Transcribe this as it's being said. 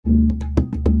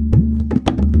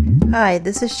Hi,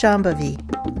 this is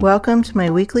Shambhavi. Welcome to my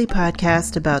weekly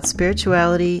podcast about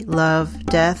spirituality, love,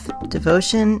 death,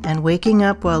 devotion, and waking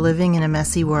up while living in a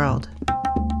messy world.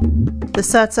 The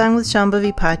Satsang with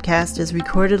Shambhavi podcast is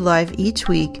recorded live each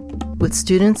week with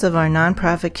students of our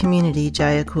nonprofit community,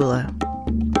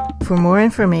 Jayakula. For more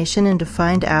information and to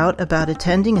find out about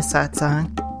attending a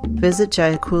satsang, visit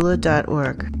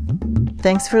jayakula.org.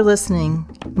 Thanks for listening.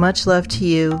 Much love to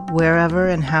you, wherever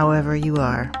and however you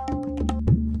are.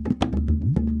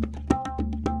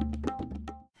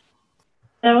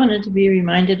 I wanted to be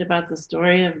reminded about the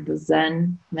story of the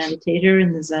Zen meditator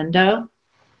in the Zendo.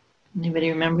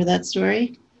 Anybody remember that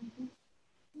story?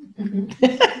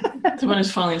 The one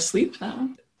who's falling asleep, that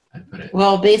one?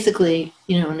 Well, basically,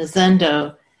 in a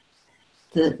Zendo,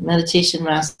 the meditation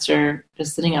master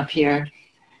is sitting up here,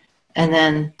 and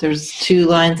then there's two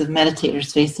lines of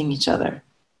meditators facing each other.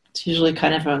 It's usually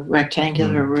kind of a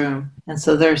rectangular room. And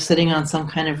so they're sitting on some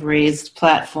kind of raised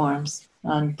platforms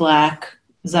on black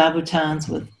zabutons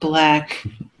with black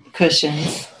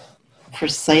cushions,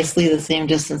 precisely the same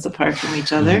distance apart from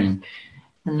each other. And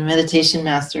the meditation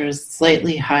master is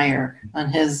slightly higher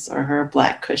on his or her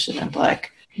black cushion and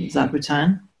black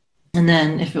zabuton. And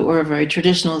then if it were a very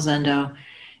traditional Zendo,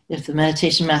 if the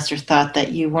meditation master thought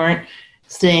that you weren't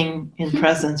staying in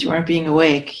presence, you weren't being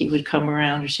awake, he would come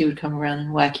around or she would come around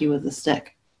and whack you with a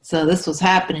stick. So this was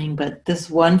happening, but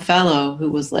this one fellow who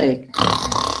was like,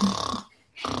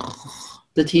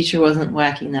 the teacher wasn't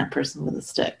whacking that person with a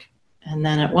stick. And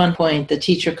then at one point, the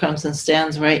teacher comes and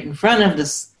stands right in front of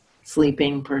this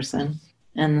sleeping person,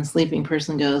 and the sleeping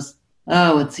person goes,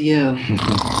 "Oh, it's you."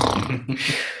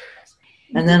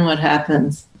 And then what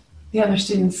happens? The other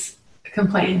students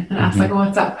complain and ask, like,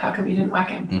 "What's up? How come you didn't whack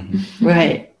him?"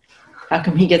 Right. How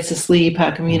come he gets to sleep?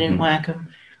 How come you didn't whack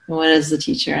him? And what does the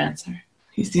teacher answer?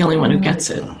 He's the only one who gets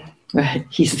it. Right.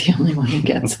 He's the only one who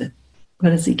gets it. What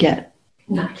does he get?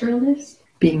 Naturalness.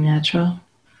 Being natural.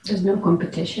 There's no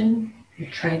competition. You're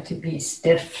trying to be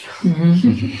stiff.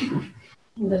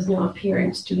 There's no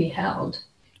appearance to be held.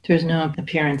 There's no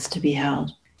appearance to be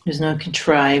held. There's no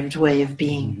contrived way of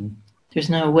being. There's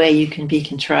no way you can be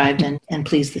contrived and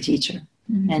please the teacher.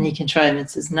 Any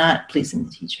contrivance is not pleasing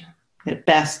the teacher. At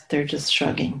best, they're just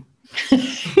shrugging.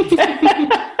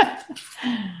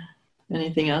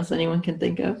 Anything else anyone can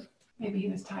think of? Maybe he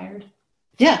was tired.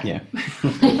 Yeah.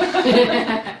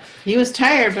 He was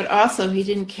tired, but also he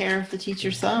didn't care if the teacher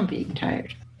saw him being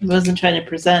tired. He wasn't trying to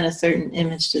present a certain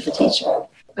image to the teacher.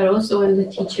 But also when the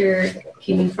teacher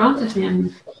came in front of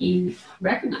him, he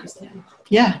recognized him.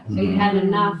 Yeah. So he had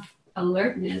enough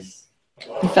alertness.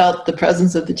 He felt the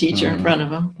presence of the teacher in front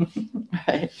of him.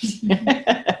 Right.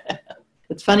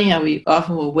 It's funny how we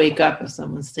often will wake up if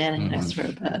someone's standing next to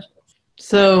our bed.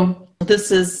 So this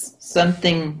is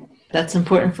something that's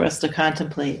important for us to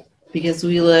contemplate, because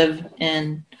we live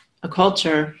in a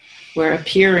culture where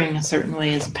appearing a certain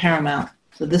way is paramount.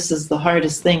 So this is the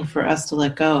hardest thing for us to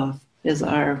let go of, is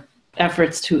our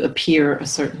efforts to appear a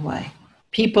certain way.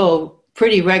 People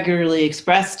pretty regularly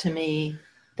express to me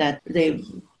that they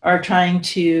are trying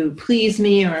to please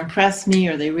me or impress me,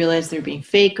 or they realize they're being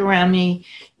fake around me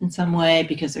in some way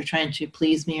because they're trying to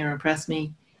please me or impress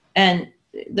me. And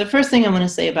the first thing I want to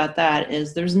say about that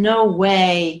is there's no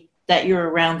way that you're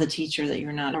around the teacher that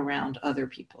you're not around other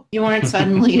people. You aren't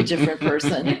suddenly a different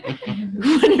person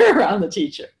when you're around the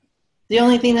teacher. The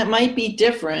only thing that might be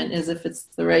different is if it's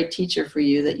the right teacher for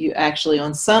you, that you actually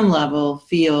on some level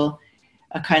feel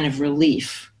a kind of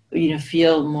relief.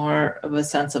 Feel more of a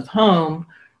sense of home,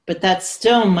 but that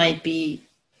still might be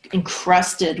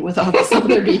encrusted with all this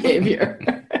other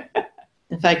behavior.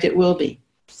 In fact, it will be.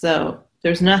 So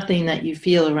there's nothing that you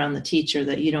feel around the teacher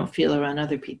that you don't feel around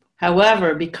other people.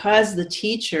 However, because the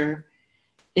teacher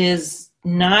is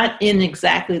not in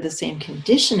exactly the same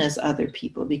condition as other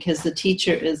people, because the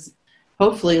teacher is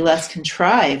hopefully less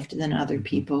contrived than other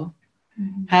people,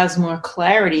 has more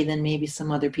clarity than maybe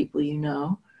some other people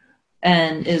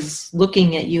and is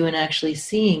looking at you and actually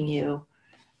seeing you,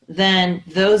 then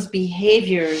those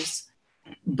behaviors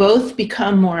both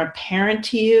become more apparent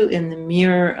to you in the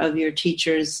mirror of your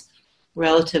teacher's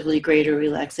relatively greater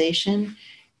relaxation,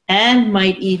 and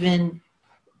might even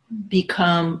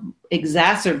become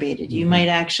exacerbated. You might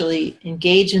actually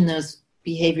engage in those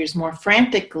behaviors more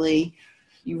frantically.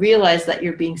 You realize that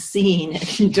you're being seen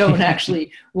and you don't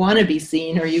actually want to be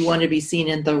seen, or you want to be seen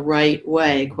in the right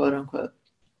way, quote unquote.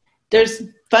 There's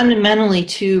fundamentally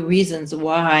two reasons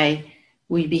why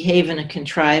we behave in a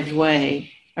contrived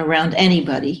way around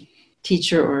anybody,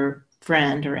 teacher or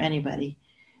friend or anybody.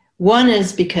 One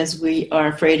is because we are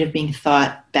afraid of being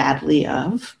thought badly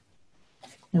of,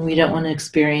 and we don't want to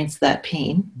experience that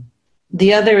pain.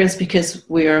 The other is because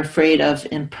we are afraid of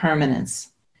impermanence.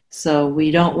 So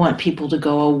we don't want people to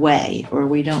go away, or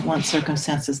we don't want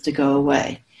circumstances to go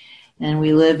away. And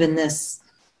we live in this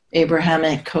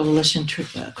Abrahamic coalition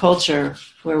culture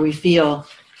where we feel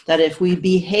that if we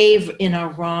behave in a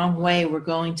wrong way, we're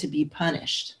going to be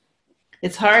punished.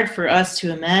 It's hard for us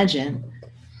to imagine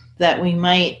that we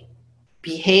might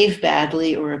behave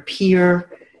badly or appear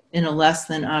in a less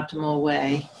than optimal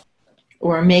way,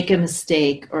 or make a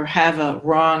mistake, or have a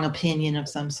wrong opinion of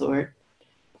some sort,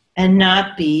 and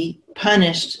not be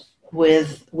punished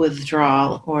with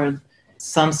withdrawal or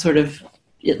some sort of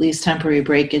at least temporary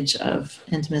breakage of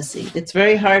intimacy. It's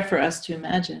very hard for us to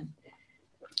imagine.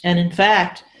 And in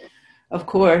fact, of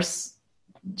course,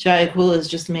 Jayakula is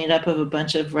just made up of a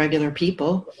bunch of regular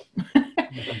people.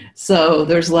 So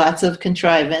there's lots of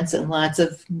contrivance and lots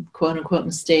of quote unquote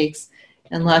mistakes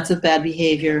and lots of bad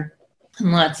behavior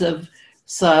and lots of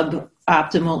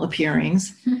suboptimal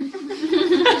appearings.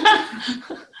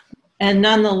 And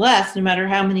nonetheless, no matter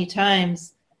how many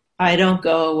times I don't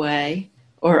go away,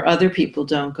 or other people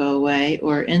don't go away,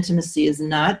 or intimacy is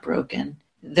not broken,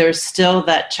 there's still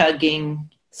that chugging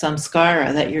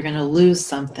samskara that you're going to lose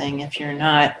something if you're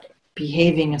not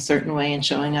behaving a certain way and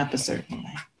showing up a certain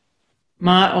way.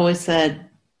 Ma always said,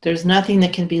 there's nothing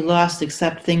that can be lost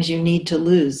except things you need to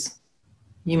lose.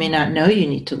 You may not know you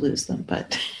need to lose them,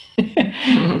 but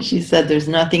she said there's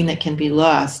nothing that can be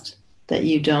lost that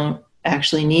you don't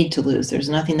actually need to lose. There's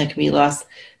nothing that can be lost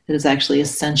that is actually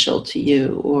essential to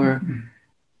you or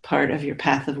part of your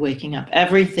path of waking up.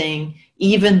 Everything,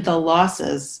 even the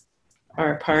losses,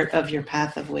 are a part of your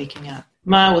path of waking up.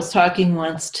 Ma was talking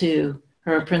once to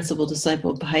her principal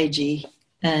disciple, Bhaiji,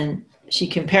 and she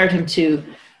compared him to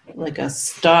like a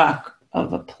stalk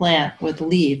of a plant with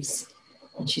leaves.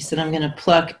 And she said, I'm going to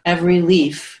pluck every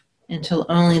leaf until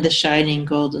only the shining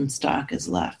golden stalk is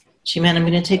left. She meant, I'm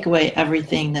going to take away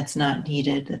everything that's not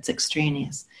needed, that's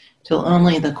extraneous, till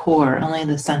only the core, only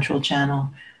the central channel,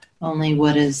 only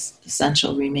what is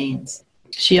essential remains.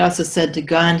 She also said to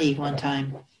Gandhi one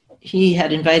time, he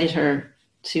had invited her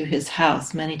to his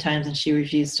house many times and she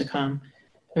refused to come.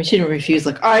 I mean, she didn't refuse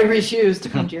like, I refuse to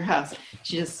come to your house.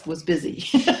 She just was busy.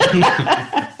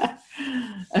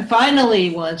 And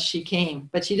finally once she came,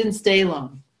 but she didn't stay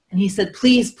long. And he said,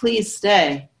 please, please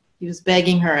stay. He was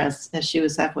begging her as she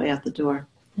was halfway out the door.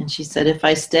 And she said, if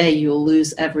I stay, you'll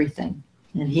lose everything.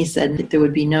 And he said that there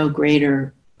would be no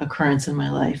greater occurrence in my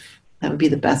life. That would be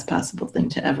the best possible thing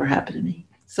to ever happen to me.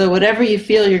 So whatever you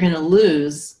feel you're going to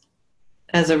lose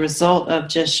as a result of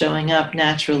just showing up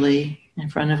naturally in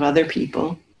front of other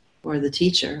people or the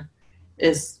teacher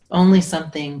is only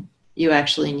something you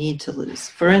actually need to lose.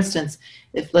 For instance,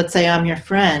 if let's say I'm your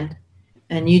friend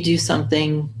and you do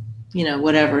something,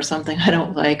 whatever, something I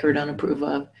don't like or don't approve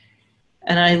of,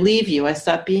 and I leave you, I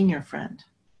stop being your friend.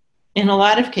 In a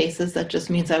lot of cases, that just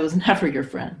means I was never your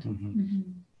friend. Mm-hmm.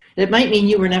 It might mean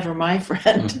you were never my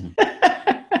friend.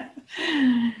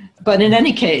 Mm-hmm. But in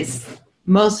any case,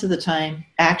 most of the time,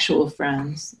 actual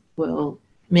friends will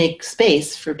make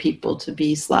space for people to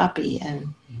be sloppy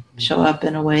and show up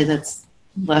in a way that's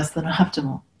less than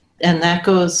optimal. And that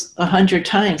goes 100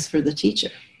 times for the teacher,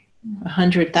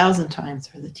 100,000 times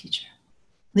for the teacher.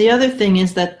 The other thing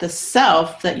is that the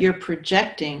self that you're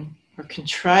projecting or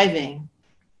contriving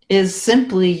is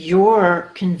simply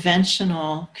your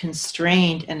conventional,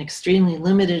 constrained, and extremely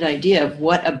limited idea of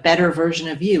what a better version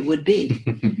of you would be.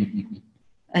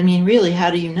 I mean, really,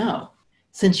 how do you know?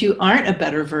 Since you aren't a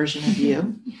better version of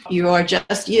you, you are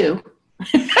just you.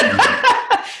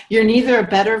 You're neither a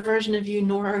better version of you,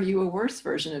 nor are you a worse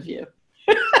version of you.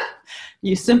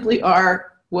 You simply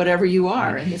are whatever you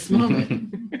are in this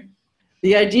moment.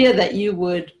 The idea that you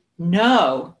would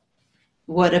know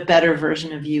what a better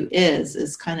version of you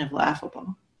is kind of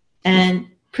laughable. And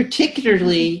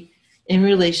particularly in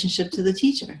relationship to the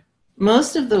teacher.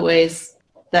 Most of the ways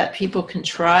that people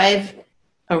contrive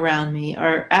around me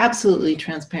are absolutely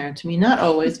transparent to me. Not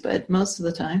always, but most of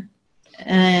the time.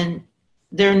 And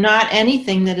they're not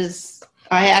anything that is,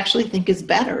 I actually think is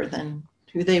better than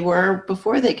who they were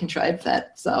before they contrived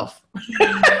that self.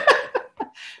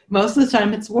 Most of the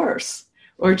time it's worse.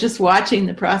 Or just watching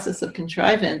the process of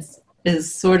contrivance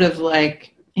is sort of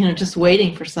like, just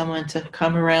waiting for someone to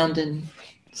come around and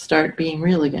start being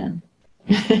real again.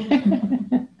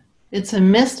 It's a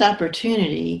missed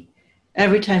opportunity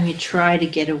every time you try to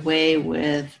get away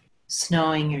with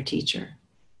snowing your teacher.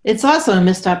 It's also a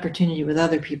missed opportunity with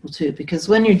other people too, because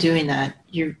when you're doing that,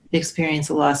 you experience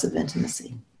a loss of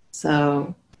intimacy.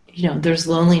 So, there's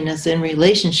loneliness in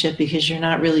relationship because you're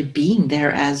not really being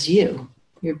there as you.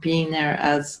 You're being there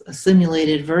as a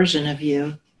simulated version of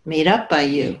you, made up by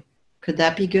you. Could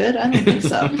that be good? I don't think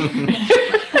so.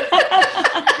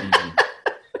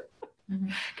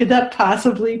 Could that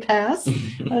possibly pass?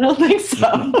 I don't think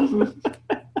so.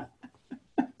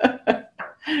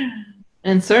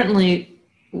 And certainly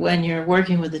when you're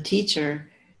working with a teacher,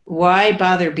 why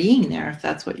bother being there if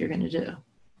that's what you're going to do?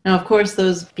 Now, of course,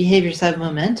 those behaviors have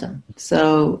momentum.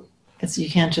 So you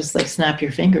can't just like snap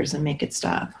your fingers and make it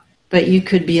stop. But you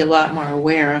could be a lot more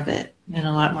aware of it and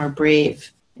a lot more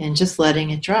brave in just letting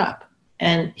it drop.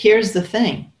 And here's the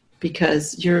thing,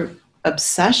 because your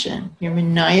obsession, your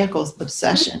maniacal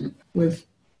obsession with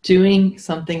doing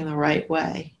something the right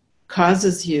way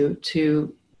causes you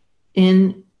to,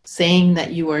 in saying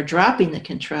that you are dropping the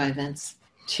contrivance,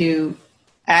 to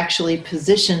actually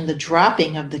position the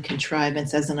dropping of the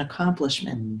contrivance as an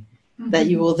accomplishment that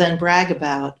you will then brag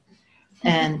about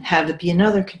and have it be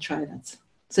another contrivance.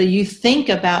 So you think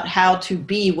about how to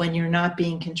be when you're not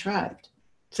being contrived.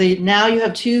 So now you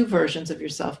have two versions of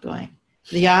yourself going.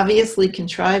 The obviously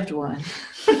contrived one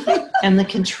and the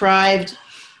contrived,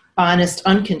 honest,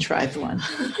 uncontrived one.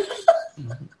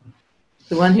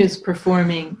 The one who's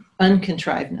performing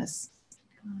uncontrivedness.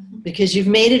 Because you've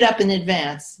made it up in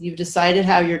advance. You've decided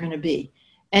how you're going to be.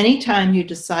 Anytime you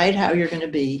decide how you're going to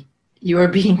be, you are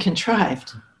being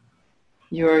contrived.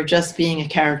 You're just being a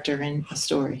character in a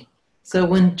story. So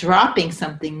when dropping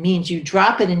something means you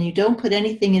drop it and you don't put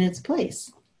anything in its place.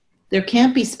 There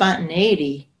can't be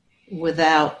spontaneity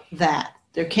without that.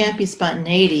 There can't be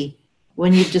spontaneity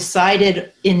when you've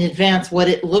decided in advance what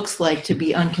it looks like to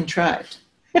be uncontrived.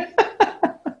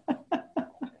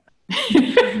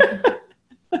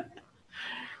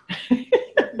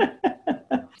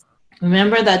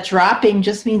 Remember that dropping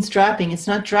just means dropping. It's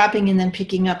not dropping and then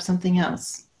picking up something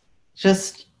else.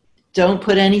 Just don't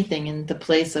put anything in the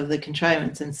place of the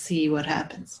contrivance and see what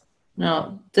happens.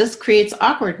 No, this creates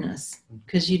awkwardness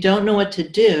because you don't know what to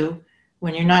do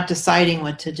when you're not deciding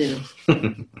what to do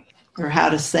or how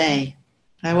to say.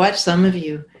 I watch some of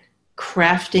you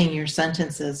crafting your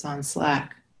sentences on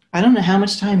Slack. I don't know how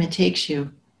much time it takes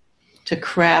you to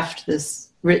craft this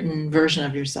written version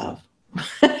of yourself.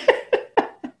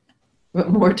 But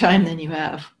more time than you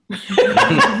have.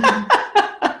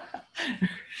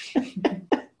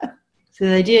 So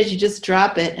the idea is you just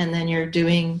drop it and then you're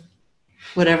doing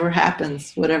whatever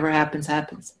happens. Whatever happens,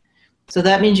 happens. So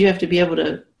that means you have to be able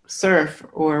to surf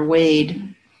or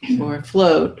wade or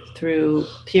float through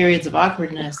periods of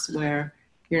awkwardness where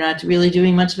you're not really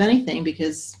doing much of anything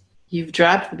because you've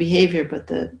dropped the behavior, but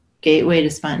the gateway to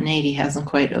spontaneity hasn't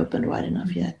quite opened wide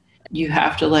enough yet. You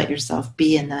have to let yourself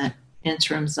be in that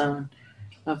interim zone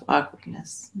of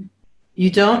awkwardness.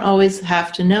 You don't always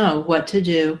have to know what to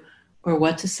do or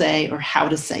what to say or how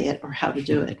to say it or how to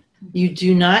do it. You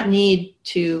do not need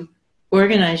to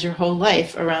organize your whole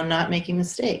life around not making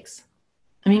mistakes.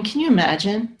 I mean, can you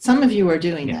imagine? Some of you are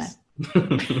doing that.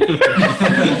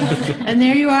 And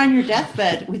there you are on your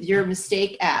deathbed with your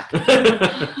mistake app.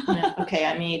 Okay,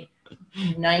 I made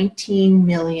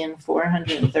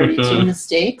 19,432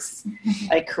 mistakes.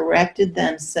 I corrected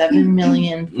them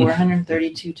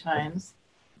 7,432 times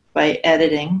by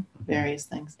editing various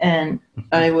things. And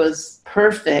I was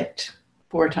perfect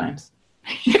 4 times.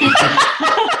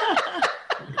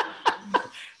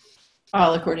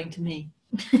 All according to me.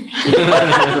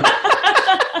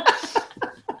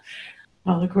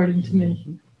 All according to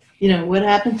me. You know, what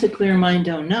happened to clear mind,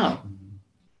 don't know.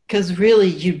 Because really,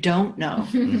 you don't know.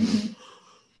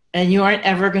 And you aren't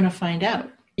ever going to find out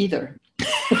either.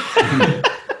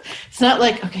 It's not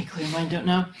like, okay, clear mind, don't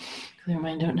know. Clear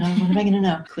mind, don't know. What am I going to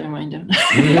know? Clear mind, don't know.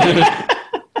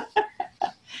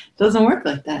 Doesn't work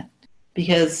like that.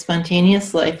 Because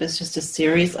spontaneous life is just a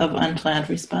series of unplanned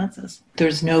responses.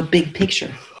 There's no big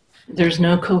picture. There's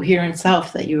no coherent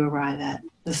self that you arrive at.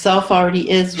 The self already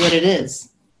is what it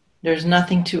is. There's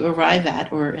nothing to arrive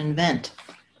at or invent.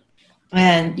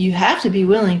 And you have to be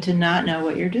willing to not know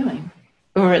what you're doing.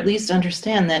 Or at least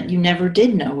understand that you never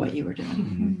did know what you were doing.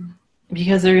 Mm-hmm.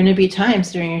 Because there are going to be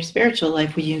times during your spiritual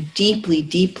life where you deeply,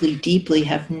 deeply, deeply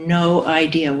have no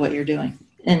idea what you're doing.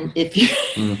 And if you...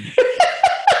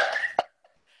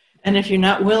 And if you're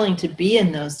not willing to be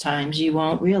in those times, you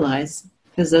won't realize,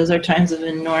 because those are times of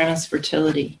enormous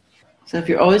fertility. So if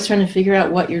you're always trying to figure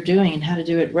out what you're doing and how to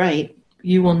do it right,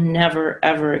 you will never,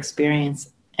 ever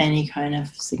experience any kind of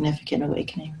significant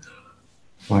awakening.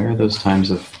 Why are those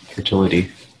times of fertility?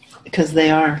 Because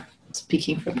they are,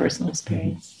 speaking from personal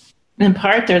experience. Mm-hmm. In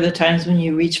part, they're the times when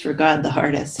you reach for God the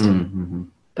hardest. Mm-hmm.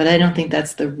 But I don't think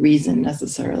that's the reason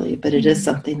necessarily, but it is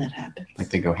something that happens. Like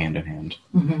they go hand in hand.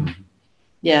 Mm-hmm. Mm-hmm.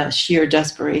 Yeah, sheer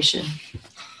desperation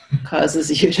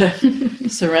causes you to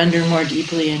surrender more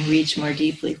deeply and reach more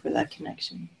deeply for that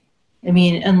connection. I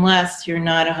mean, unless you're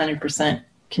not 100%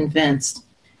 convinced,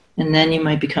 and then you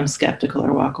might become skeptical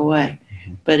or walk away.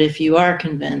 But if you are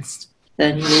convinced,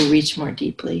 then you will reach more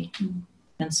deeply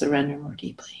and surrender more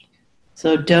deeply.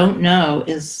 So don't know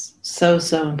is so,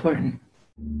 so important.